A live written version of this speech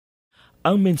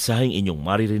Ang mensaheng inyong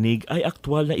maririnig ay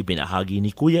aktwal na ibinahagi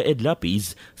ni Kuya Ed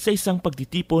Lapiz sa isang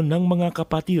pagtitipon ng mga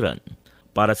kapatiran.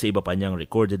 Para sa iba pa niyang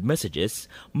recorded messages,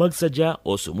 magsadya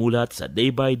o sumulat sa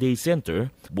Day by Day Center,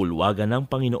 Bulwagan ng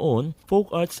Panginoon, Folk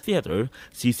Arts Theater,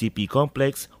 CCP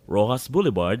Complex, Rojas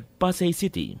Boulevard, Pasay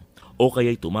City. O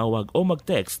kaya'y tumawag o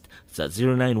mag-text sa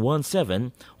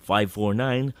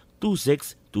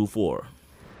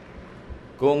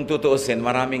 0917-549-2624. Kung tutuusin,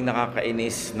 maraming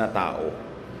nakakainis na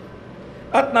tao.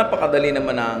 At napakadali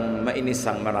naman ang mainis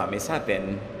ang marami sa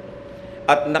atin.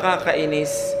 At nakakainis,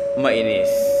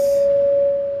 mainis.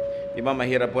 Di ba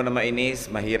mahirap po na mainis,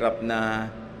 mahirap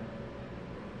na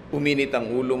uminit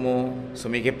ang ulo mo,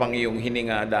 sumikip ang iyong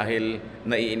hininga dahil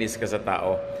naiinis ka sa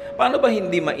tao. Paano ba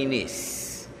hindi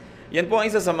mainis? Yan po ang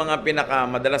isa sa mga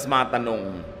pinakamadalas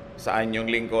matanong sa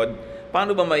inyong lingkod.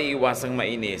 Paano ba maiiwasang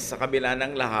mainis sa kabila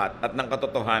ng lahat at ng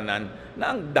katotohanan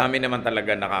na ang dami naman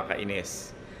talaga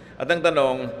nakakainis? At ang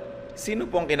tanong, sino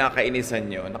po ang kinakainisan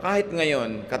nyo? Na kahit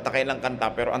ngayon, katakailang kanta,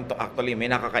 pero actually may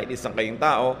nakakainisan kayong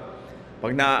tao.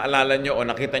 Pag naaalala nyo o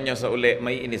nakita nyo sa uli,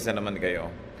 may inis na naman kayo.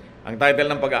 Ang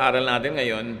title ng pag-aaral natin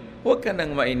ngayon, Huwag ka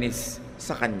nang mainis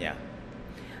sa Kanya.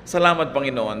 Salamat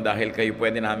Panginoon dahil kayo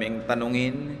pwede naming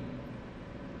tanungin.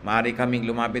 Maaari kaming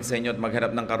lumapit sa inyo at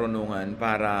magharap ng karunungan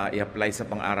para i-apply sa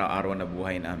pang-araw-araw na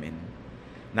buhay namin.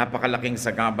 Napakalaking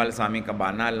sagabal sa aming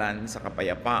kabanalan, sa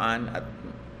kapayapaan at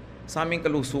sa aming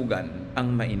kalusugan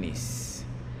ang mainis.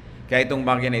 Kaya itong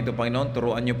bagay na ito, Panginoon,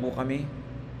 turuan niyo po kami.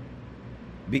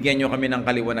 Bigyan niyo kami ng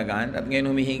kaliwanagan at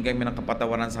ngayon humihingi kami ng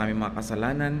kapatawaran sa aming mga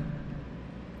kasalanan.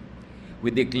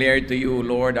 We declare to you,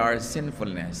 Lord, our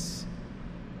sinfulness.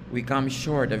 We come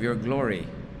short of your glory.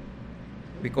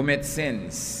 We commit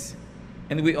sins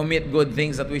and we omit good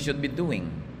things that we should be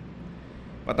doing.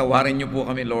 Patawarin niyo po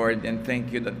kami, Lord, and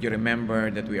thank you that you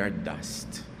remember that we are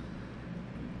dust.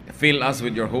 Fill us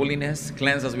with your holiness,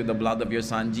 cleanse us with the blood of your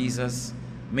Son, Jesus,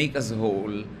 make us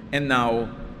whole, and now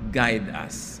guide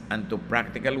us unto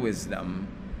practical wisdom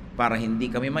para hindi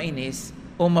kami mainis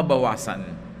o mabawasan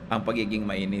ang pagiging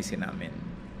mainisin namin.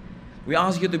 We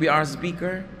ask you to be our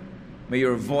speaker. May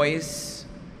your voice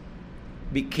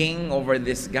be king over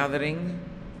this gathering.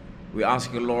 We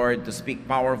ask you, Lord, to speak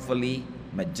powerfully,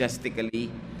 majestically,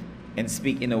 and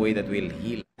speak in a way that will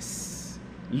heal us,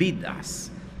 lead us.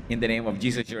 In the name of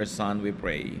Jesus, your Son, we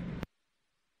pray.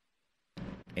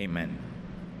 Amen.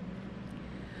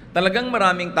 Talagang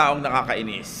maraming taong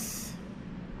nakakainis.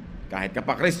 Kahit ka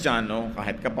pa Kristiyano,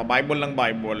 kahit ka pa Bible lang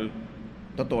Bible,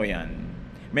 totoo yan.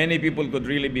 Many people could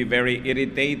really be very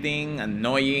irritating,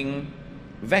 annoying,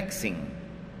 vexing.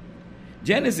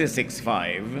 Genesis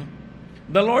 6:5,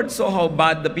 the Lord saw how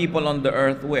bad the people on the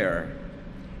earth were,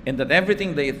 and that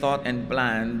everything they thought and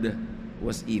planned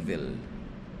was evil.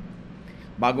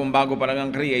 Bagong-bago pa lang ang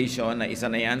creation na isa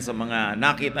na yan sa mga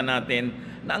nakita natin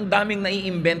na ang daming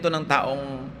naiimbento ng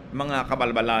taong mga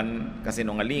kabalbalan,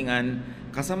 kasinungalingan,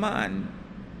 kasamaan.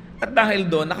 At dahil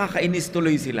doon, nakakainis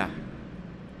tuloy sila.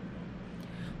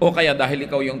 O kaya dahil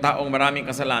ikaw yung taong maraming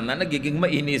kasalanan, nagiging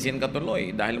mainisin ka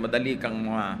tuloy dahil madali kang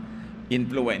mga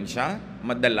influensya,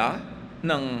 madala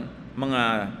ng mga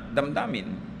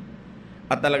damdamin.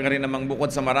 At talaga rin namang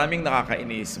bukod sa maraming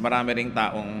nakakainis, marami ring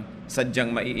taong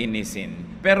sadyang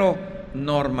maiinisin. Pero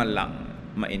normal lang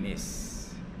mainis.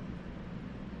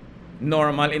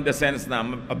 Normal in the sense na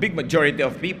a big majority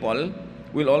of people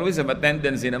will always have a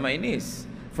tendency na mainis.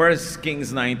 1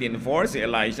 Kings 19:4, si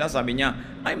Elisha, sabi niya,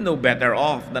 I'm no better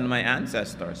off than my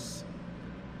ancestors.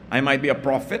 I might be a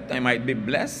prophet, I might be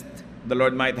blessed. The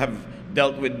Lord might have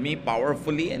dealt with me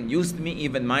powerfully and used me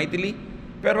even mightily.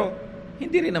 Pero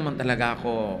hindi rin naman talaga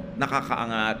ako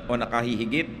nakakaangat o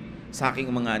nakahihigit sa aking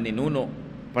mga ninuno.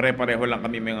 Pare-pareho lang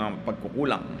kami mga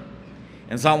pagkukulang.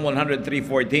 In Psalm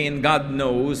 103:14, God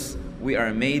knows we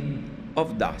are made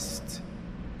of dust.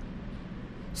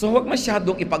 So huwag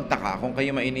masyadong ipagtaka kung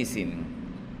kayo mainisin.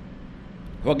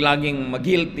 Huwag laging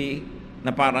mag-guilty na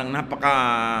parang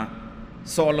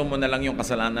napaka-solo mo na lang yung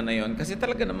kasalanan na yon. Kasi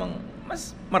talaga namang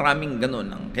mas maraming ganun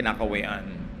ang kinakawayan.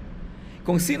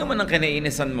 Kung sino man ang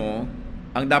kinainisan mo,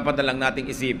 ang dapat na lang nating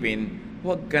isipin,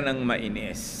 huwag ka nang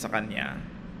mainis sa Kanya.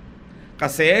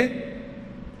 Kasi,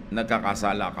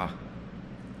 nagkakasala ka.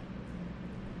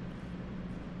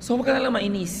 So, huwag ka na lang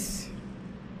mainis.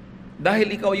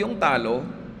 Dahil ikaw yung talo,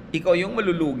 ikaw yung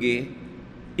malulugi,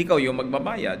 ikaw yung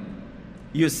magbabayad.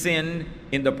 You sin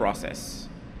in the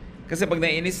process. Kasi pag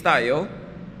naiinis tayo,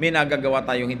 may nagagawa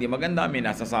tayong hindi maganda, may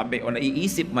nasasabi o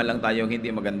naiisip man lang tayong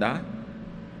hindi maganda.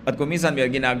 At kung minsan may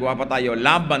ginagawa pa tayo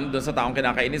laban doon sa taong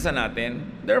kinakainisan natin,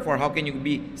 therefore, how can you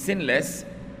be sinless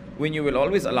when you will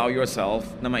always allow yourself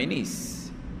na mainis?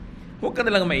 Huwag ka na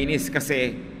lang mainis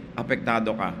kasi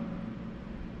apektado ka.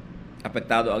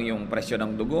 Apektado ang iyong presyo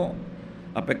ng dugo,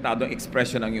 apektado ang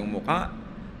ekspresyon ng iyong muka,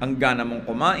 ang gana mong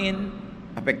kumain,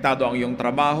 apektado ang iyong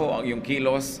trabaho, ang iyong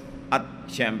kilos, at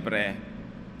syempre,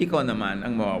 ikaw naman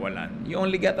ang mawawalan. You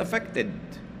only get affected.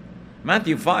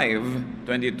 Matthew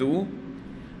 5:22,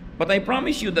 "But I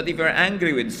promise you that if you are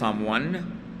angry with someone,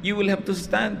 you will have to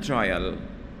stand trial.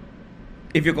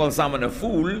 If you call someone a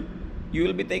fool, you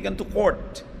will be taken to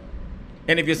court.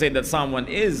 And if you say that someone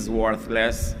is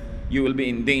worthless, you will be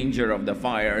in danger of the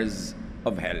fires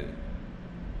of hell."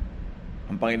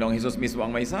 Ang Panginoong Hesus mismo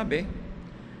ang may sabi,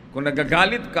 kung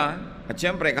nagagalit ka, at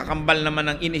syempre kakambal naman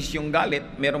ng inis yung galit,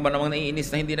 meron ba namang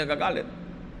naiinis na hindi nagagalit?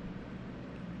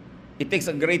 It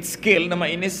takes a great skill na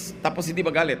mainis tapos hindi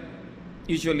magalit.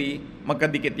 Usually,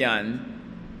 magkadikit yan.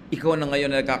 Ikaw na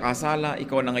ngayon na nagkakasala,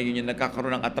 ikaw na ngayon yung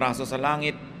nagkakaroon ng atraso sa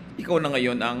langit, ikaw na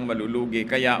ngayon ang malulugi.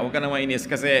 Kaya huwag ka na mainis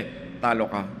kasi talo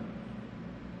ka.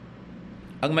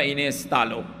 Ang mainis,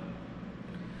 talo.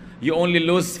 You only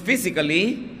lose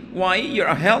physically. Why?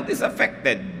 Your health is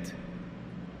affected.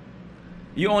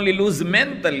 You only lose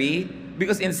mentally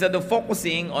because instead of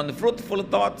focusing on fruitful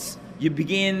thoughts, you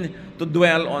begin to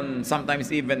dwell on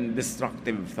sometimes even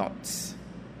destructive thoughts.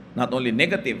 Not only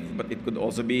negative, but it could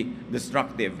also be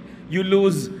destructive. You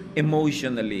lose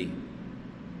emotionally.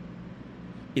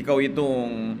 Ikaw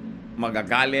itong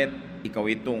magagalit, ikaw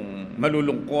itong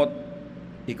malulungkot,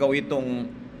 ikaw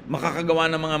itong makakagawa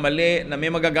ng mga mali, na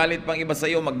may magagalit pang iba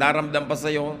sa'yo, magdaramdam pa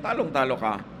sa'yo, talong-talo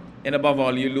ka. And above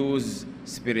all, you lose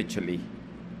spiritually.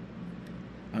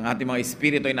 Ang ating mga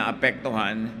espiritu ay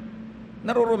naapektuhan,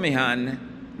 narurumihan,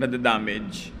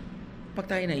 nadadamage, pag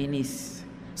tayo nainis.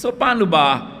 So, paano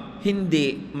ba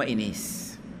hindi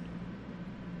mainis?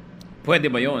 Pwede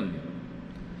ba yun?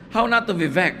 How not to be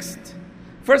vexed?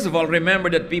 First of all, remember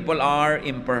that people are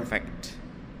imperfect.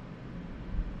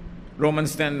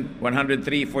 Romans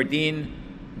 10:103-14,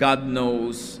 God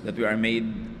knows that we are made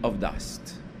of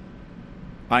dust.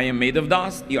 I am made of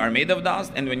dust, you are made of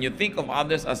dust, and when you think of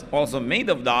others as also made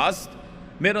of dust,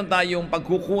 meron tayong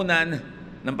pagkukunan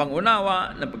ng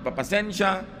pangunawa, ng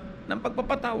pagpapasensya, ng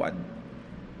pagpapatawad.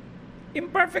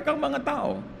 Imperfect ang mga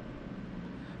tao.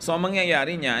 So, ang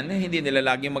mangyayari niyan, hindi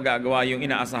nila laging magagawa yung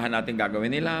inaasahan natin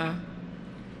gagawin nila.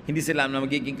 Hindi sila na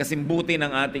magiging kasimbuti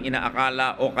ng ating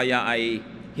inaakala o kaya ay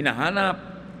hinahanap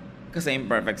kasi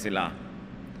imperfect sila.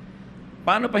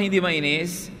 Paano pa hindi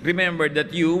mainis? Remember that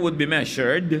you would be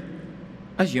measured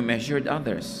as you measured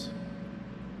others.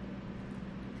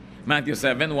 Matthew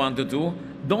 7:1-2,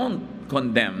 don't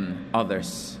condemn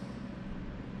others.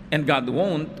 And God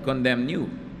won't condemn you.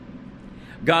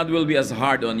 God will be as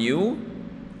hard on you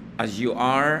as you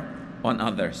are on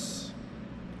others.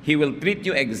 He will treat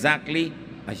you exactly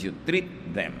as you treat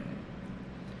them.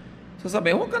 So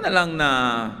sabi, huwag ka na lang na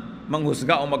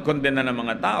manghusga o magkondena ng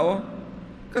mga tao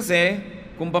kasi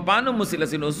kung paano mo sila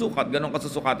sinusukat, ganun ka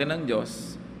susukatin ng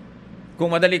Diyos. Kung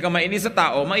madali ka mainis sa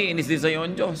tao, maiinis din sa iyo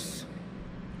ang Diyos.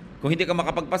 Kung hindi ka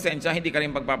makapagpasensya, hindi ka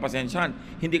rin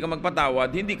pagpapasensyahan. Hindi ka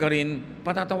magpatawad, hindi ka rin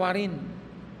patatawarin.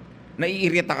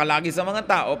 Naiirita ka lagi sa mga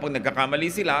tao pag nagkakamali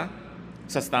sila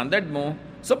sa standard mo.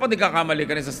 So pag nagkakamali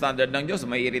ka rin sa standard ng Diyos,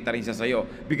 maiirita rin siya sa iyo.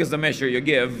 Because the measure you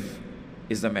give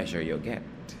is the measure you get.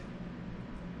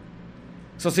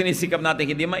 So sinisikap natin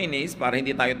hindi mainis para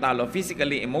hindi tayo talo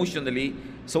physically, emotionally,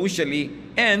 socially,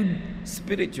 and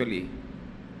spiritually.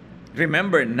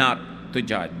 Remember not to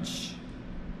judge.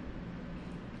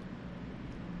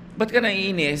 Ba't ka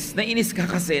naiinis? Naiinis ka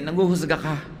kasi nanghuhusga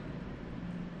ka.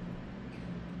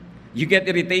 You get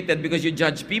irritated because you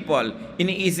judge people.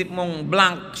 Iniisip mong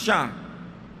blank siya.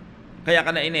 Kaya ka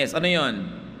nainis. Ano yon?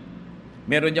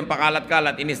 Meron diyang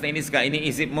pakalat-kalat, inis na inis ka,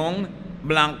 iniisip mong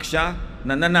blank siya,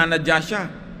 na nananadya siya.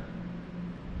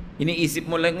 Iniisip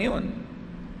mo lang yun.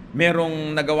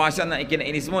 Merong nagawa siya na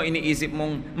ikinainis mo, iniisip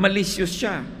mong malicious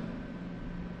siya.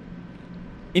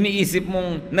 Iniisip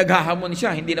mong naghahamon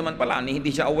siya, hindi naman pala,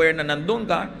 hindi siya aware na nandun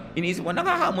ka, iniisip mo,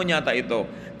 nakahamon yata ito.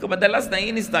 Madalas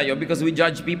naiinis tayo because we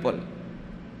judge people.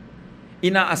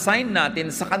 Ina-assign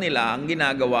natin sa kanila ang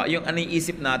ginagawa, yung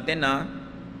aniisip natin na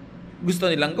gusto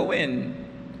nilang gawin.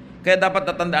 Kaya dapat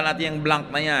natandaan natin yung blank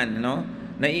na yan, no?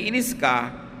 Naiinis ka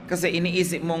kasi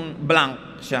iniisip mong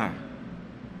blank siya.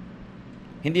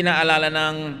 Hindi naalala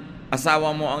ng asawa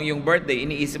mo ang iyong birthday,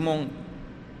 iniisip mong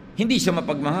hindi siya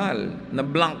mapagmahal, na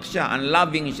blank siya,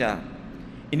 unloving siya.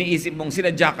 Iniisip mong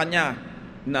sinadya ka niya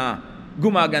na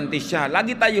gumaganti siya.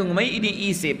 Lagi tayong may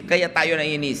iniisip, kaya tayo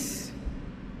naiinis.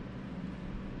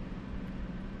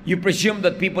 You presume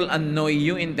that people annoy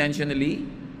you intentionally,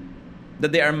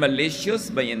 that they are malicious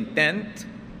by intent,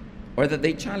 or that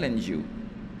they challenge you.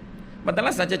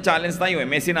 Madalas na challenge tayo eh.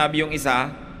 May sinabi yung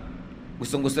isa,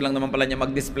 Gustong-gusto lang naman pala niya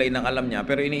mag-display ng alam niya,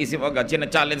 pero iniisip agad,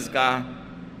 sina-challenge ka,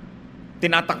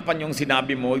 tinatakpan yung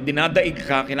sinabi mo, dinadaig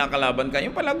ka, kinakalaban ka,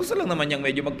 yung pala gusto lang naman niyang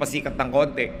medyo magpasikat ng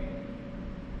konti.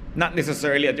 Not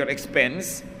necessarily at your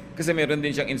expense, kasi meron din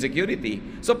siyang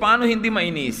insecurity. So, paano hindi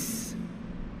mainis?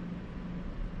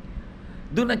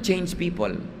 Do not change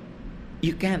people.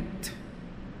 You can't.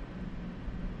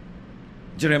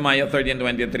 Jeremiah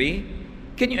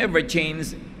 30:23, can you ever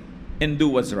change and do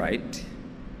what's right?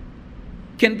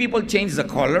 Can people change the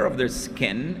color of their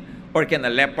skin? Or can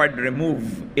a leopard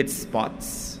remove its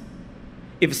spots?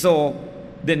 If so,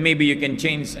 then maybe you can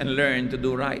change and learn to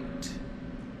do right.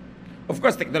 Of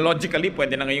course, technologically,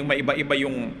 pwede na ngayong maiba-iba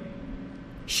yung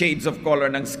shades of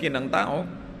color ng skin ng tao.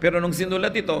 Pero nung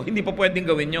sinulat ito, hindi pa pwedeng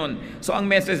gawin yon. So ang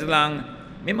message lang,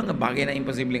 may mga bagay na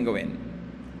imposibleng gawin.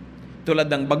 Tulad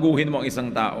ng baguhin mo ang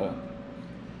isang tao.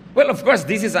 Well, of course,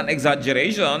 this is an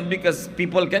exaggeration because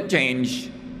people can change.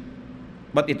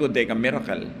 But it would take a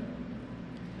miracle.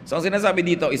 So ang sinasabi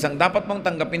dito, isang dapat mong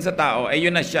tanggapin sa tao, ay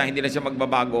yun na siya, hindi na siya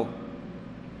magbabago.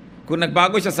 Kung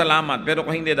nagbago siya, salamat, pero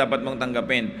kung hindi, dapat mong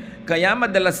tanggapin. Kaya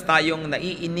madalas tayong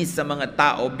naiinis sa mga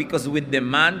tao because we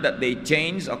demand that they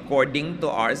change according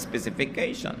to our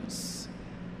specifications.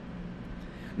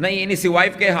 Naiinis si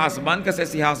wife kay husband kasi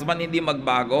si husband hindi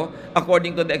magbago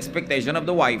according to the expectation of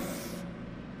the wife.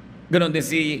 Ganon din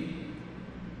si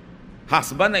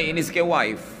husband naiinis kay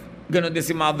wife. Ganon din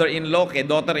si mother-in-law kay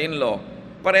daughter-in-law.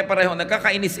 Pare-pareho,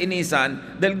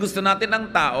 nagkakainis-inisan dahil gusto natin ng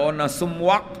tao na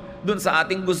sumwak dun sa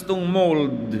ating gustong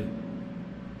mold.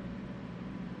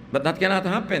 But that cannot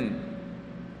happen.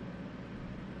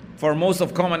 For most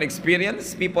of common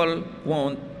experience, people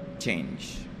won't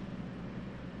change.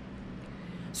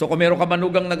 So kung meron ka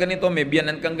manugang na ganito, may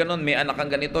biyanan kang ganon, may anak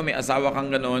kang ganito, may asawa kang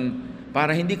ganon,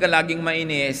 para hindi ka laging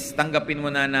mainis, tanggapin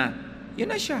mo na yun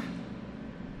na siya.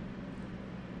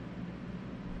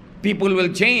 People will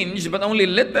change, but only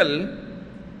little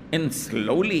and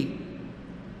slowly.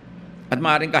 At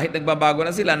maaaring kahit nagbabago na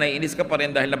sila, naiinis ka pa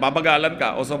rin dahil nababagalan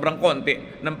ka o sobrang konti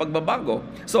ng pagbabago.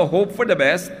 So hope for the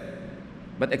best,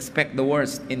 but expect the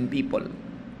worst in people.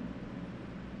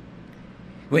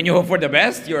 When you hope for the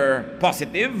best, you're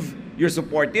positive, you're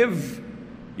supportive,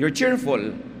 you're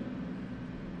cheerful.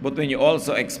 But when you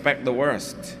also expect the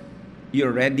worst,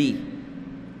 you're ready.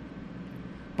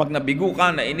 Pag nabigo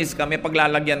ka, nainis ka, may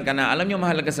paglalagyan ka na. Alam niyo,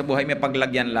 mahalaga sa buhay, may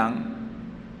paglagyan lang.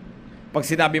 Pag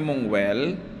sinabi mong,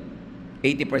 well,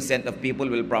 80% of people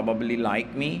will probably like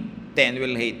me, 10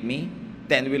 will hate me,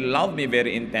 10 will love me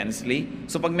very intensely.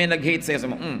 So pag may nag-hate sa'yo,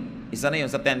 sabi mo, isa na yun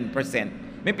sa 10%.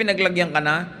 May pinaglagyan ka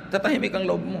na, tatahimik ang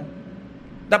loob mo.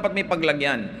 Dapat may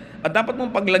paglagyan. At dapat mong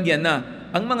paglagyan na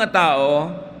ang mga tao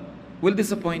will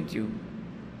disappoint you.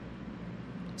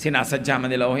 Sinasadya man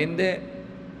nila o hindi.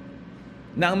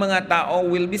 Na ang mga tao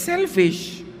will be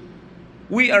selfish.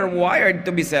 We are wired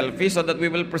to be selfish so that we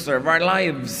will preserve our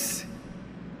lives.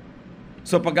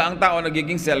 So pag ang tao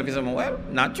nagiging selfish, well,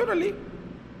 naturally,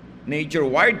 nature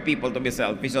wired people to be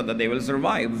selfish so that they will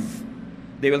survive.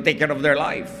 They will take care of their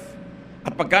life.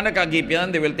 At pagka nagkagip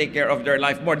yan, they will take care of their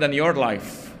life more than your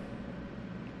life.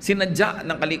 Sinadya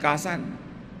ng kalikasan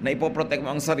na ipoprotect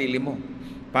mo ang sarili mo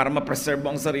para ma-preserve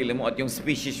mo ang sarili mo at yung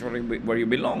species where you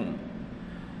belong.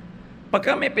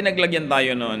 Pagka may pinaglagyan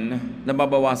tayo nun,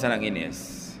 nababawasan ang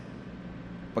inis.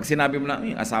 Pag sinabi mo na,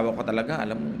 asawa ko talaga,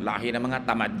 alam mo, lahi ng mga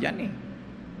tamad yan eh.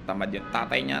 Tamad yung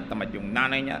tatay niya, tamad yung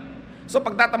nanay niya. So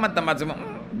pag tatamad-tamad,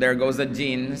 there goes the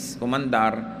genes,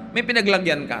 kumandar, may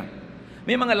pinaglagyan ka.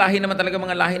 May mga lahi naman talaga,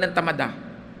 mga lahi ng tamada.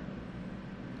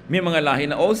 May mga lahi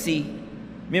na OC,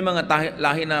 may mga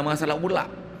lahi na mga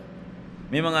salaula.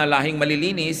 May mga lahing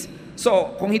malilinis.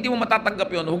 So, kung hindi mo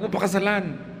matatanggap yun, huwag mo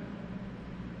pakasalan.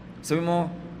 Sabi mo,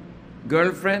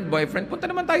 girlfriend, boyfriend, punta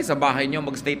naman tayo sa bahay niyo,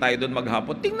 magstay tayo doon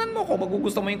maghapon. Tingnan mo kung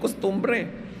magugusto mo yung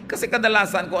kostumbre. Kasi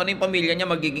kadalasan, kung ano yung pamilya niya,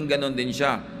 magiging ganon din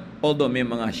siya. Although may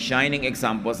mga shining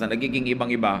examples na nagiging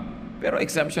ibang-iba, pero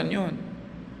exception yun.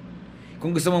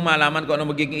 Kung gusto mong malaman kung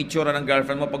ano magiging itsura ng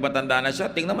girlfriend mo pag matanda na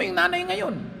siya, tingnan mo yung nanay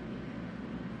ngayon.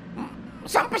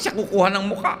 Saan pa siya kukuha ng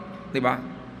muka? Diba?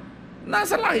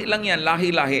 Nasa lahi lang yan,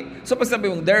 lahi-lahi. So pag sabi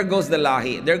mong, there goes the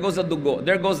lahi, there goes the dugo,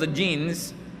 there goes the genes,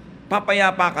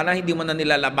 papayapa ka na, hindi mo na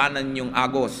nilalabanan yung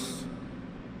agos.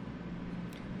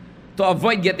 To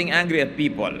avoid getting angry at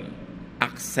people,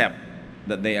 accept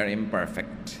that they are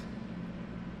imperfect.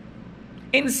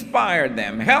 Inspire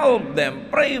them, help them,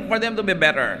 pray for them to be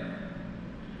better.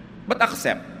 But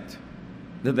accept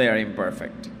that they are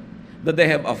imperfect, that they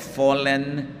have a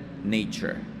fallen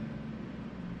nature.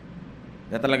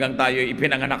 Na talagang tayo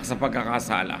ipinanganak sa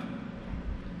pagkakasala.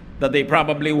 That they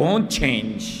probably won't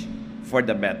change for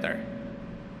the better.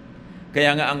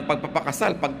 Kaya nga ang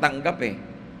pagpapakasal, pagtanggap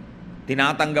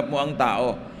Tinatanggap mo ang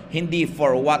tao. Hindi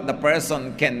for what the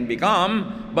person can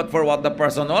become, but for what the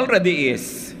person already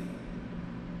is.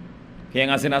 Kaya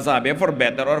nga sinasabi, for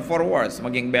better or for worse.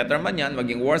 Maging better man yan,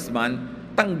 maging worse man,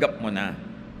 tanggap mo na.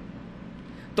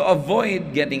 To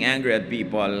avoid getting angry at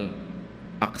people,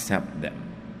 accept them.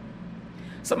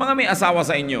 Sa mga may asawa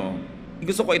sa inyo,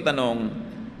 gusto ko itanong,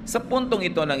 sa puntong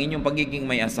ito ng inyong pagiging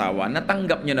may asawa,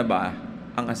 natanggap nyo na ba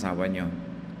ang asawa nyo?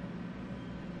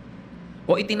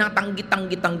 O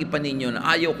itinatanggi-tanggi pa ninyo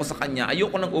na ayaw ko sa kanya, ayaw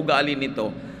ko ng ugali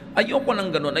nito, ayaw ko ng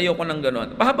ganun, ayaw ko ng ganun.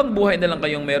 Habang buhay na lang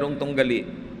kayong merong tunggali,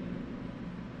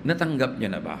 natanggap nyo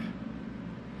na ba?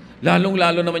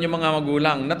 Lalong-lalo naman yung mga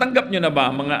magulang, natanggap nyo na ba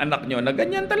mga anak nyo na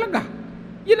ganyan talaga?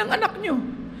 Yan ang anak nyo.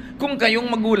 Kung kayong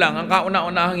magulang, ang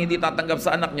kauna-unahang hindi tatanggap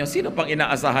sa anak nyo, sino pang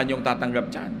inaasahan yung tatanggap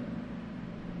dyan?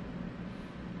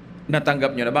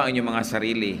 Natanggap nyo na ba ang inyong mga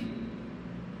sarili?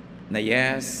 Na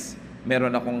yes,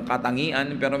 meron akong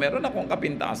katangian, pero meron akong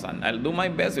kapintasan. I'll do my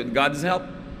best with God's help.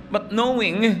 But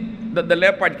knowing that the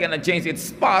leopard cannot change its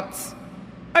spots,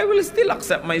 I will still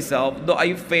accept myself though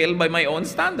I fail by my own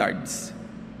standards.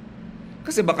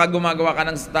 Kasi baka gumagawa ka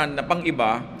ng pang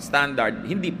iba, standard,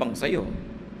 hindi pang sayo.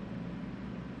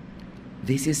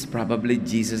 This is probably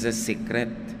Jesus' secret.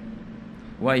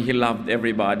 Why He loved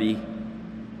everybody.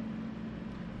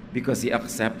 Because He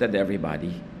accepted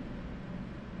everybody.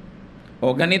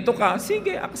 O ganito ka,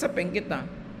 sige, acceptin kita.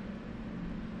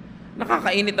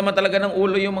 Nakakainit naman talaga ng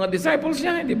ulo yung mga disciples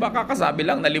niya. Hindi ba kakasabi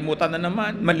lang, nalimutan na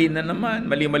naman, mali na naman,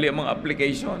 mali-mali ang mga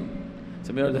application.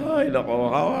 Sabi nila, ay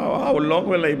nako, how long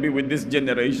will I be with this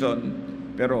generation?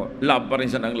 Pero love pa rin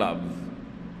siya ng love.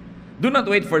 Do not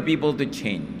wait for people to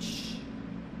change.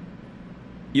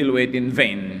 You'll wait in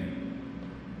vain.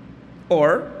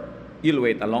 Or, you'll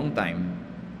wait a long time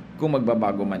kung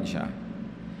magbabago man siya.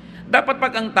 Dapat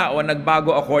pag ang tao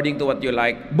nagbago according to what you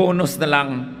like, bonus na lang.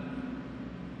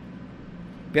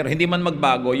 Pero hindi man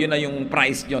magbago, yun na yung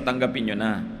price nyo, tanggapin nyo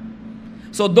na.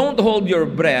 So don't hold your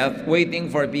breath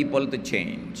waiting for people to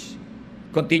change.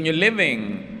 Continue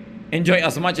living. Enjoy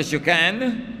as much as you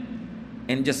can.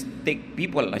 And just take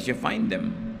people as you find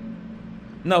them.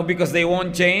 Now, because they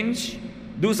won't change,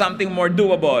 do something more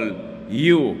doable.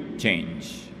 You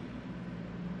change.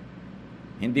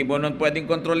 Hindi mo nun pwedeng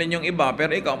kontrolin yung iba,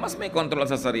 pero ikaw, mas may kontrol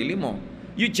sa sarili mo.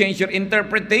 You change your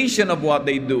interpretation of what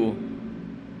they do.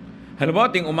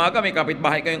 Halimbawa, ting umaga, may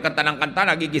kapitbahay kayong kanta ng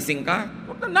kanta, nagigising ka.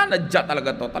 Nanadya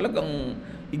talaga to. Talagang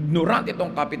ignorant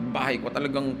itong kapitbahay ko.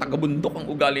 Talagang tagabundok ang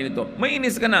ugali nito.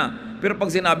 Mainis ka na. Pero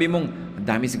pag sinabi mong, ang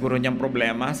dami siguro niyang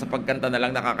problema, sa pagkanta na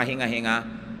lang nakakahinga-hinga,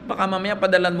 baka mamaya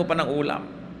padalan mo pa ng ulam.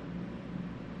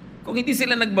 Kung hindi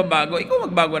sila nagbabago, ikaw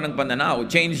magbago ng pananaw.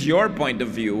 Change your point of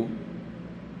view.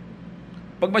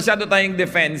 Pag masyado tayong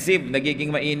defensive,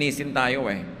 nagiging mainisin tayo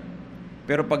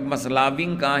Pero pag mas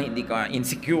loving ka, hindi ka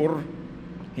insecure,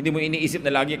 hindi mo iniisip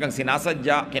na lagi kang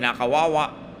sinasadya,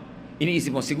 kinakawawa, iniisip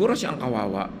mo, siguro siya ang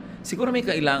kawawa. Siguro may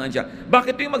kailangan siya.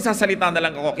 Bakit yung magsasalita na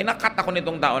lang ako, kinakat ako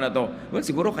nitong tao na to? Well,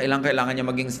 siguro kailangan niya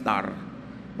maging star.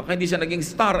 Baka hindi siya naging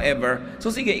star ever. So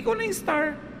sige, ikaw na yung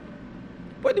star.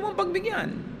 Pwede mong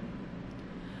pagbigyan.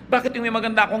 Bakit yung may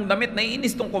maganda akong damit,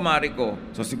 naiinis tong kumari ko?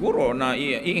 So siguro na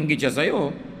iinggit siya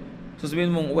sa'yo. So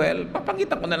sabihin mong, well,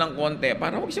 papangitan ko na lang konti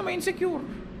para huwag siya ma-insecure.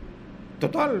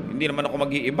 Total, hindi naman ako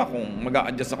mag-iiba kung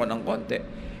mag-a-adjust ako ng konti.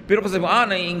 Pero kasi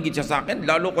naiinggit siya sa akin,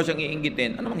 lalo ko siyang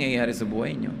iinggitin, ano mangyayari sa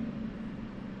buhay niyo?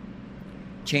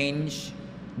 Change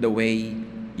the way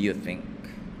you think.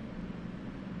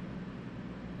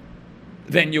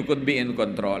 Then you could be in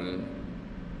control.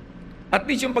 At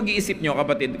least yung pag-iisip nyo,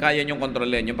 kapatid, kaya nyong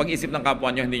kontrolin. Yung pag-iisip ng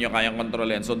kapwa nyo, hindi nyo kayang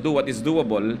kontrolin. So do what is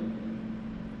doable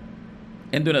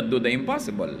and do not do the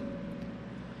impossible.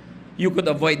 You could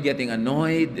avoid getting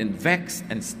annoyed and vexed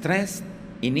and stressed,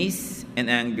 inis and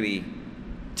angry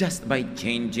just by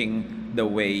changing the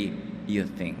way you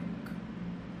think.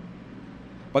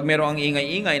 Pag meron ang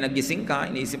ingay-ingay, nagising ka,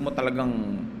 iniisip mo talagang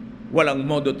walang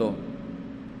modo to.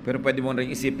 Pero pwede mo rin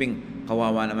isiping,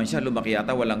 kawawa naman siya, lumaki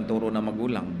yata, walang turo na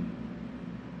magulang.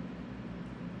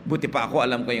 Buti pa ako,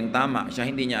 alam ko yung tama. Siya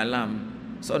hindi niya alam.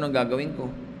 So, anong gagawin ko?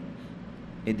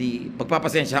 E di,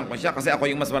 pagpapasensyahan ko siya kasi ako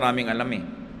yung mas maraming alam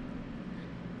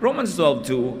Romans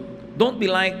 12:2, don't be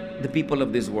like the people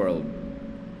of this world,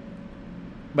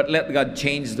 but let God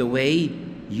change the way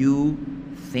you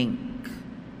think.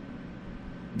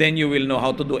 Then you will know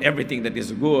how to do everything that is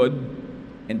good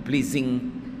and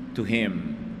pleasing to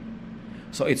Him.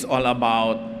 So, it's all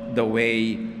about the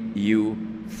way you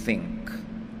think.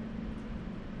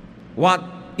 What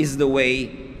is the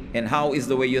way and how is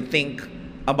the way you think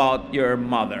about your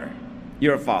mother,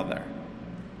 your father?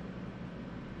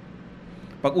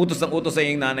 Pag utos ng utos sa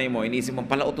yung nanay mo, iniisip mo,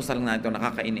 pala utos lang na ito,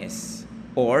 nakakainis.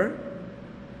 Or,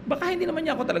 baka hindi naman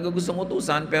niya ako talaga gustong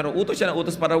utusan, pero utos siya ng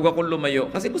utos para huwag akong lumayo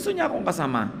kasi gusto niya akong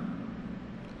kasama.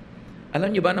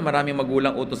 Alam niyo ba na maraming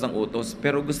magulang utos ng utos,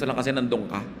 pero gusto lang kasi nandun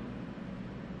ka?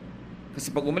 Kasi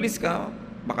pag umalis ka,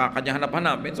 baka kanya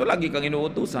hanap-hanapin, so lagi kang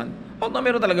inuutusan.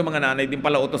 Meron talaga mga nanay din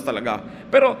pala utos talaga.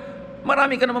 Pero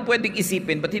marami ka naman pwedeng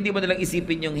isipin, ba't hindi mo nalang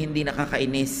isipin yung hindi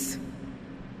nakakainis?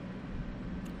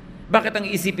 Bakit ang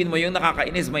isipin mo yung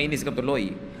nakakainis, mainis ka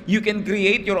tuloy? You can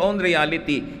create your own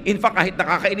reality. In fact, kahit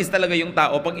nakakainis talaga yung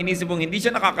tao, pag inisip mong hindi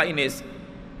siya nakakainis,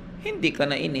 hindi ka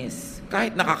nainis.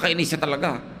 Kahit nakakainis siya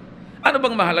talaga. Ano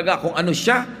bang mahalaga? Kung ano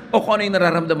siya o kung ano yung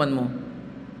nararamdaman mo?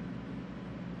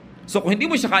 So kung hindi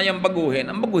mo siya kayang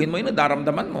baguhin, ang baguhin mo yung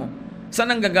nararamdaman mo.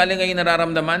 Saan ang gagaling ngayon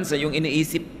nararamdaman? Sa yung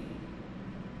iniisip.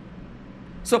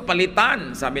 So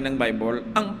palitan, sabi ng Bible,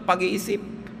 ang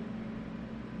pag-iisip.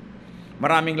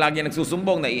 Maraming lagi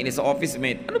nagsusumbong, naiinis sa office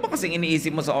mate. Ano ba kasing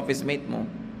iniisip mo sa office mate mo?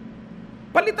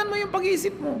 Palitan mo yung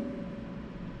pag-iisip mo.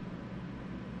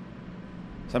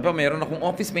 Sabi pa, mayroon akong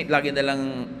office mate, lagi na lang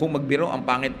kung magbiro, ang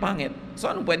pangit-pangit.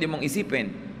 So anong pwede mong isipin?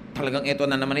 Talagang eto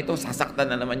na naman ito, sasaktan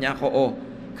na naman niya ako.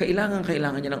 Kailangan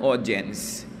niya ng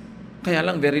audience. Kaya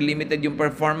lang, very limited yung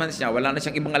performance niya. Wala na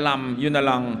siyang ibang alam, yun na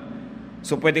lang.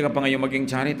 So pwede ka pa ngayon maging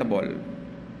charitable.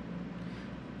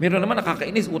 Meron naman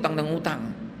nakakainis, utang ng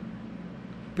utang.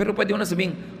 Pero pwede mo na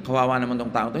sabing, kawawa naman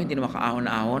tong tao to, hindi na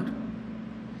makaahon-ahon.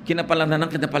 Kinapalan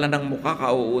ng mukha,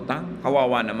 kauutang,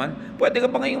 kawawa naman. Pwede ka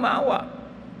pa ngayong maawa.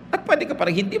 At pwede ka pa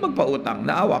rin hindi magpautang,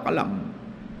 naawa ka lang.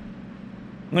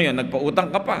 Ngayon, nagpautang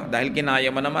ka pa, dahil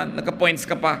kinaya mo naman, nagka-points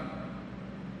ka pa.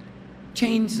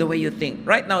 Change the way you think.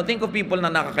 Right now, think of people na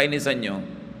nakakainisan nyo.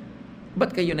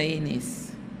 Ba't kayo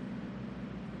naiinis?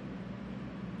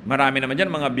 Marami naman dyan,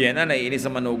 mga biyena, naiinis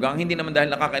sa manugang. Hindi naman dahil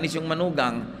nakakainis yung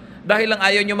manugang. Dahil lang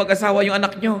ayaw nyo mag-asawa yung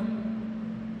anak nyo.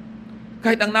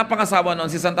 Kahit ang napangasawa noon,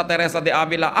 si Santa Teresa de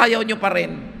Avila, ayaw nyo pa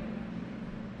rin.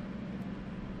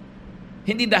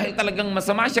 Hindi dahil talagang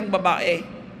masama siyang babae.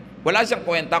 Wala siyang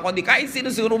kwenta, kundi kahit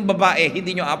sinusurong babae,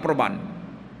 hindi nyo aproban.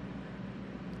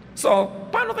 So,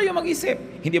 paano kayo mag-isip?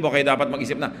 Hindi ba kayo dapat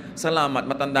mag-isip na, salamat,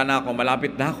 matanda na ako,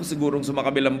 malapit na ako sigurong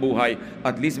sumakabilang buhay,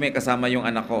 at least may kasama yung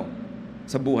anak ko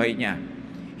sa buhay niya.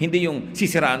 Hindi yung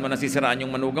sisiraan mo na sisiraan yung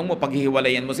manugang mo,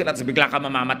 paghihiwalayan mo sila at bigla ka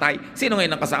mamamatay. Sino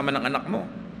ngayon ang kasama ng anak mo?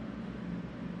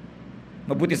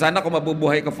 Mabuti sana kung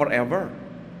mabubuhay ka forever.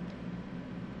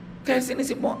 Kaya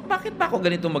sinisip mo, bakit ba ako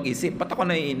ganito mag-isip? Ba't ako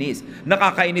naiinis?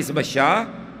 Nakakainis ba siya?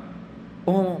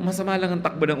 O masama lang ang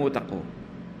takbo ng utak ko?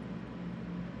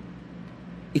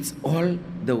 It's all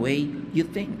the way you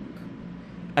think.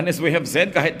 And as we have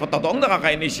said, kahit totoong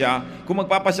nakakainis siya, kung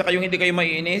magpapasya kayong hindi kayo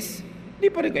maiinis,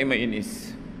 hindi pa rin kayo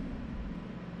maiinis.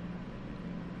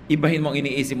 Ibahin mo ang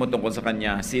iniisip mo tungkol sa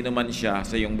kanya, sino man siya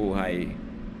sa iyong buhay.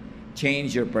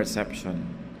 Change your perception.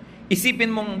 Isipin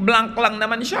mong blank lang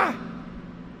naman siya.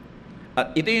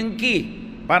 At ito yung key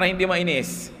para hindi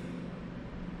mainis.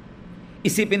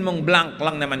 Isipin mong blank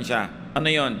lang naman siya.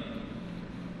 Ano yon?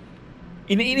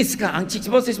 Iniinis ka, ang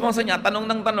chismosa niya, tanong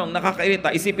ng tanong,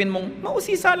 nakakairita, isipin mong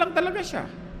mausisa lang talaga siya.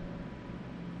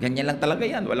 Ganyan lang talaga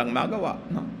yan, walang magawa.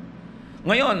 No?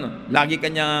 Ngayon, lagi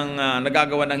kanyang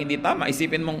nagagawa ng hindi tama,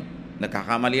 isipin mong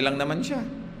nagkakamali lang naman siya.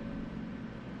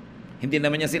 Hindi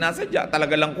naman niya sinasadya,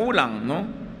 talaga lang kulang, no?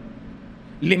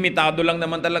 Limitado lang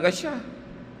naman talaga siya.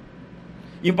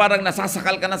 Yung parang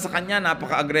nasasakal ka na sa kanya,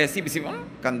 napaka-aggressive, isipin mo,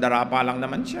 kandara pa lang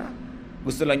naman siya.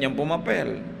 Gusto lang niyang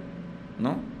pumapel,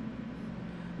 no?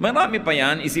 Marami pa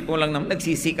yan, isip mo lang naman,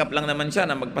 nagsisikap lang naman siya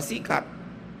na magpasikat.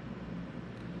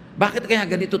 Bakit kaya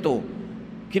ganito to?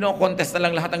 Kino-contest na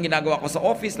lang lahat ang ginagawa ko sa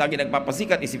office, lagi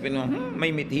nagpapasikat, isipin mo,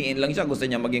 may mithiin lang siya, gusto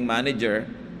niya maging manager.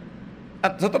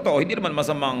 At sa totoo, hindi naman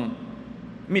masamang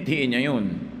mithiin niya yun.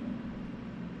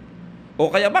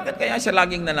 O kaya bakit kaya siya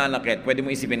laging nananakit? Pwede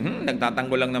mo isipin,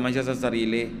 nagtatanggol lang naman siya sa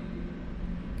sarili.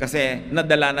 Kasi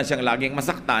nadala na siyang laging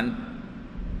masaktan,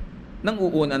 nang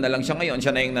uuna na lang siya ngayon,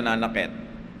 siya na yung nananakit.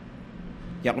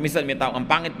 Kaya kung minsan may tao, ang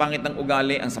pangit-pangit ng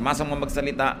ugali, ang sama-sama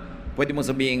magsalita, pwede mo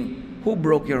sabihin, who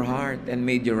broke your heart and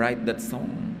made you write that song?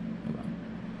 Diba?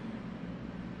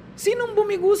 Sinong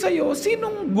bumigo sa'yo?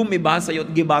 Sinong gumiba sa'yo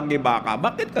at giba-giba ka?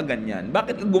 Bakit ka ganyan?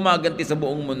 Bakit ka gumaganti sa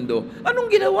buong mundo?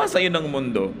 Anong ginawa sa'yo ng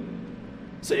mundo?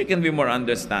 So you can be more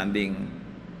understanding.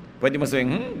 Pwede mo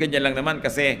sabihin, ganyan lang naman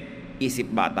kasi isip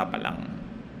bata pa lang.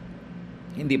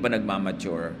 Hindi pa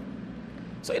nagmamature.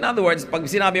 So in other words, pag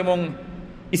sinabi mong,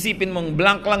 isipin mong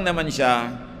blank lang naman siya,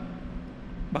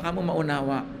 baka mo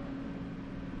maunawa.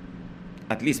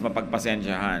 At least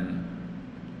mapagpasensyahan.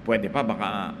 Pwede pa,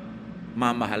 baka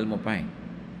mamahal mo pa eh.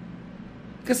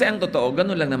 Kasi ang totoo,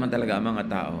 ganun lang naman talaga ang mga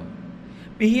tao.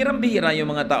 Bihirang-bihira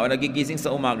yung mga tao nagigising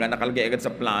sa umaga, nakalagay agad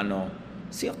sa plano,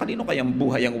 kanino kayang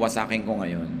buhay ang wasakin ko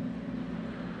ngayon?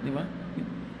 Di ba?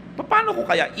 Paano ko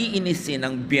kaya iinisin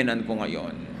ang biyenan ko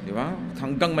ngayon? Di ba?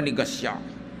 Hanggang manigas siya.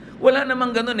 Wala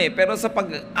namang ganun eh. Pero sa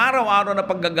araw-araw na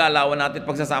paggagalawan natin,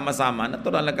 pagsasama-sama,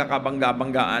 natural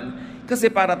nagkakabangga-banggaan.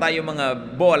 Kasi para tayo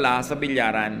mga bola sa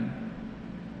bilyaran.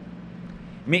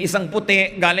 May isang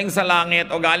puti galing sa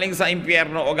langit o galing sa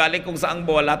impyerno o galing kung saang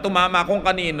bola, tumama kung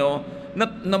kanino,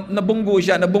 nabunggo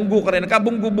siya, nabunggo ka rin,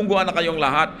 nagkabunggo-bungguan na kayong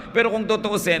lahat. Pero kung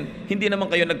tutuusin, hindi naman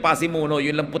kayo nagpasimuno,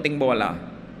 yun lang puting bola.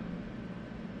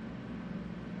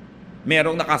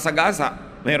 Merong nakasagasa,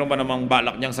 meron ba namang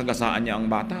balak niyang sagasaan niya ang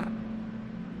bata?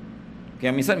 Kaya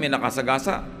minsan may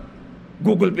nakasagasa,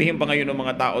 gugulpihin pa ngayon ng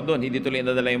mga tao doon, hindi tuloy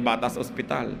nadala yung bata sa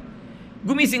ospital.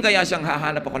 Gumising kaya siyang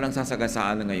hahanap ako ng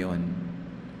sasagasaan ngayon.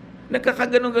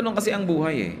 Nagkakaganon-ganon kasi ang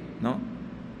buhay eh, no?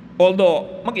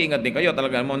 Although, mag-iingat din kayo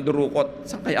talaga, mandurukot.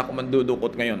 Saan kaya ako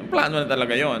mandudukot ngayon? Plano na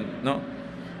talaga yon, no?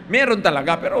 Meron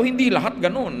talaga, pero hindi lahat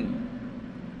ganun.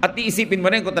 At iisipin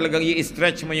mo rin kung talagang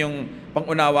i-stretch mo yung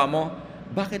pangunawa mo,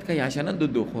 bakit kaya siya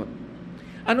nandudukot?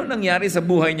 Ano nangyari sa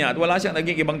buhay niya at wala siyang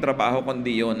naging ibang trabaho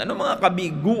kundi yun? Ano mga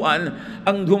kabiguan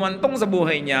ang humantong sa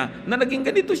buhay niya na naging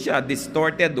ganito siya?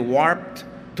 Distorted, warped,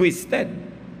 twisted.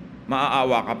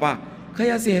 Maaawa ka pa.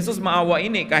 Kaya si Jesus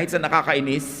maawain eh, kahit sa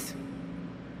nakakainis.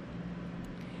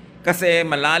 Kasi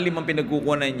malalim ang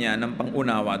pinagkukunan niya ng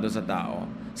pangunawa doon sa tao.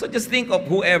 So just think of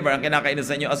whoever ang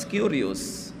kinakainisan niyo as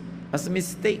curious, as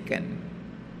mistaken,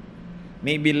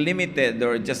 maybe limited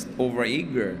or just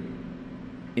overeager,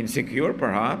 insecure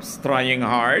perhaps, trying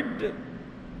hard,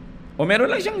 o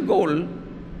meron lang siyang goal,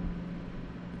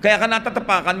 kaya ka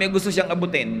natatapakan, may gusto siyang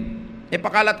abutin,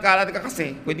 pakalat-kalat ka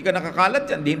kasi, kung hindi ka nakakalat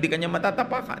dyan, hindi ka niya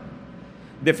matatapakan.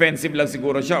 Defensive lang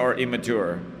siguro siya or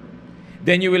immature.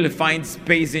 Then you will find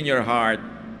space in your heart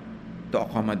to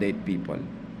accommodate people,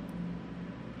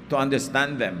 to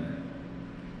understand them,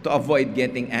 to avoid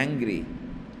getting angry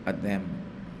at them.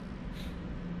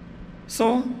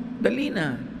 So, dali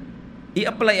na.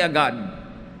 I-apply agad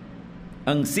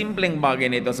ang simpleng bagay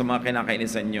nito sa mga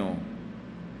kinakainisan nyo.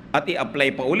 At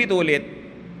i-apply pa ulit-ulit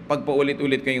pag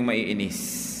paulit-ulit kayong maiinis.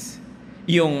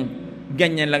 Yung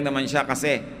ganyan lang naman siya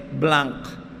kasi blank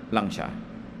lang siya.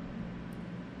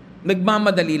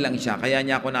 Nagmamadali lang siya, kaya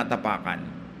niya ako natapakan.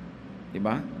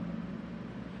 Diba?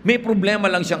 May problema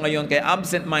lang siya ngayon, kaya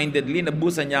absent-mindedly,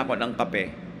 nabusan niya ako ng kape.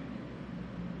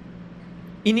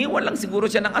 Iniwan lang siguro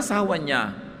siya ng asawa niya,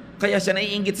 kaya siya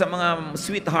naiinggit sa mga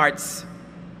sweethearts.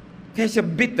 Kaya siya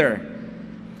bitter.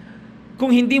 Kung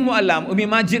hindi mo alam,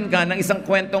 umimagine ka ng isang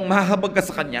kwentong mahahabag ka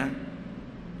sa kanya.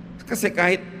 Kasi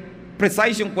kahit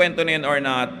precise yung kwento na yun or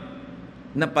not,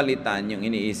 napalitan yung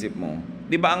iniisip mo.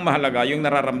 Di ba ang mahalaga, yung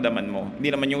nararamdaman mo,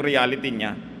 hindi naman yung reality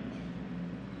niya.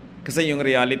 Kasi yung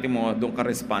reality mo, doon ka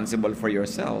responsible for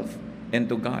yourself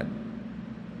and to God.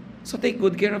 So take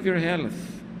good care of your health,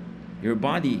 your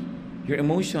body, your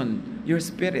emotion, your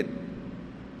spirit.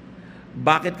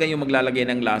 Bakit kayo maglalagay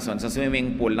ng lason sa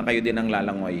swimming pool na kayo din ang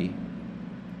lalangoy?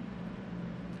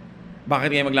 Bakit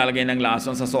kayo maglalagay ng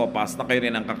lason sa sopas na kayo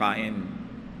rin ang kakain?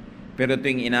 Pero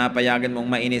tuwing inapayagan mong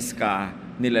mainis ka,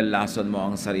 nilalason mo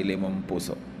ang sarili mong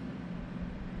puso.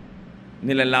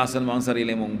 Nilalason mo ang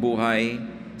sarili mong buhay,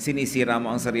 sinisira mo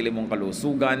ang sarili mong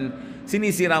kalusugan,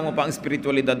 sinisira mo pa ang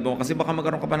spiritualidad mo kasi baka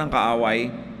magkaroon ka pa ng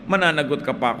kaaway, mananagot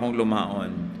ka pa kung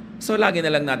lumaon. So lagi na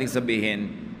lang nating sabihin,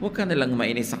 huwag ka na lang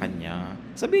mainis sa kanya.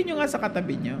 Sabihin nyo nga sa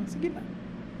katabi nyo, sige na.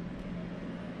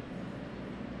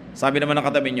 Sabi naman ng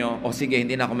katabi nyo, sige,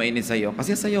 hindi na ako mainis sa'yo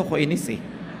kasi sa'yo ko inis eh.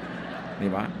 Di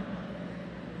ba?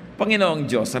 Panginoong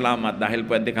Diyos, salamat dahil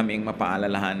pwede kaming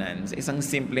mapaalalahanan sa isang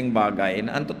simpleng bagay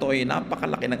na ang totoo ay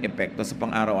napakalaki ng epekto sa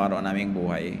pang-araw-araw naming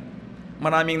buhay.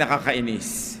 Maraming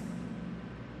nakakainis.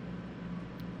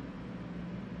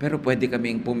 Pero pwede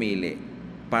kaming pumili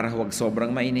para huwag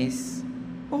sobrang mainis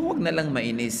o huwag na lang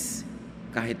mainis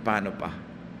kahit paano pa.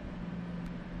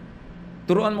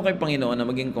 Turuan mo kay Panginoon na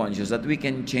maging conscious that we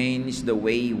can change the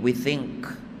way we think.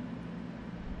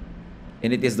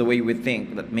 And it is the way we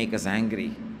think that make us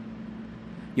angry.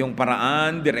 Yung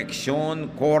paraan,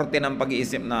 direksyon, korte ng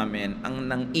pag-iisip namin ang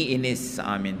nang-iinis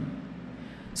sa amin.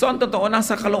 So ang totoo,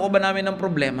 nasa kalooban namin ng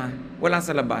problema, wala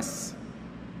sa labas.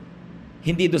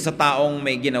 Hindi doon sa taong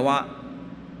may ginawa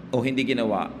o hindi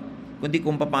ginawa, kundi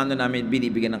kung paano namin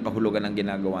binibigyan ng kahulugan ng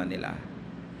ginagawa nila.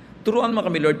 Turuan mo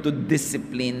kami, Lord, to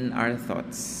discipline our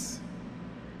thoughts.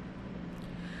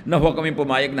 Na huwag kami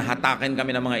pumayag na hatakin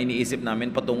kami ng mga iniisip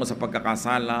namin patungo sa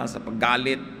pagkakasala, sa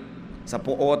paggalit, sa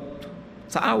puot,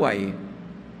 sa away,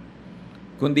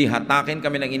 kundi hatakin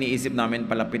kami ng iniisip namin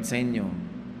palapit sa inyo.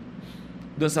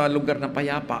 Doon sa lugar na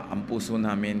payapa ang puso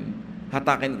namin.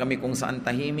 Hatakin kami kung saan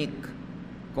tahimik,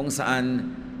 kung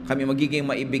saan kami magiging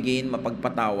maibigin,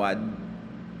 mapagpatawad,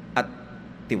 at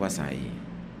tiwasay.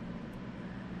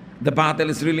 The battle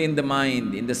is really in the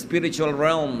mind, in the spiritual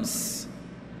realms.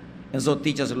 And so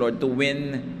teach us, Lord, to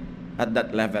win at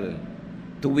that level.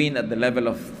 To win at the level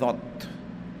of thought.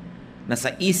 Na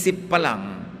sa isip pa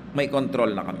lang, may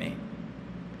control na kami.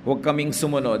 Huwag kaming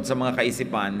sumunod sa mga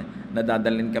kaisipan na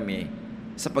dadalhin kami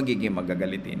sa pagiging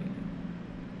magagalitin.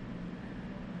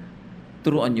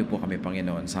 Turuan niyo po kami,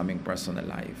 Panginoon, sa aming personal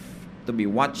life. To be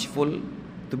watchful,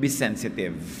 to be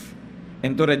sensitive,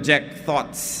 and to reject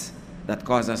thoughts that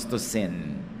cause us to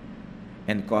sin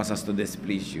and cause us to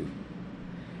displease you.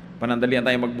 Panandalian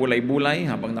tayo magbulay-bulay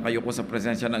habang nakayuko sa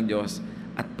presensya ng Diyos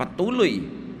at patuloy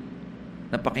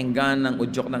na pakinggan ng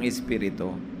udyok ng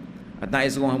Espiritu. At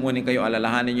nais kong hamunin kayo,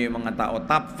 alalahanin nyo yung mga tao,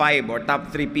 top 5 or top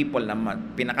 3 people na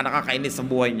pinaka-nakakainis sa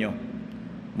buhay nyo.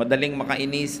 Madaling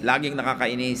makainis, laging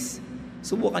nakakainis.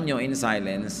 Subukan nyo in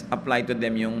silence, apply to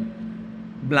them yung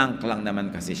blank lang naman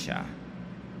kasi siya.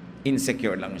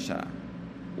 Insecure lang siya.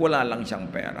 Wala lang siyang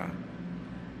pera.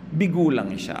 Bigo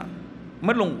lang siya.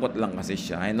 Malungkot lang kasi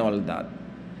siya and all that.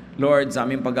 Lord, sa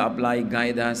aming pag-a-apply,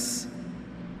 guide us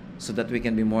so that we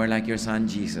can be more like your Son,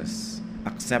 Jesus.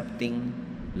 Accepting,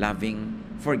 loving,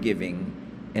 forgiving,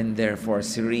 and therefore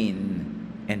serene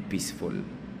and peaceful.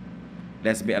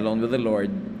 Let's be alone with the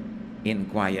Lord in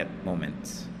quiet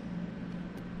moments.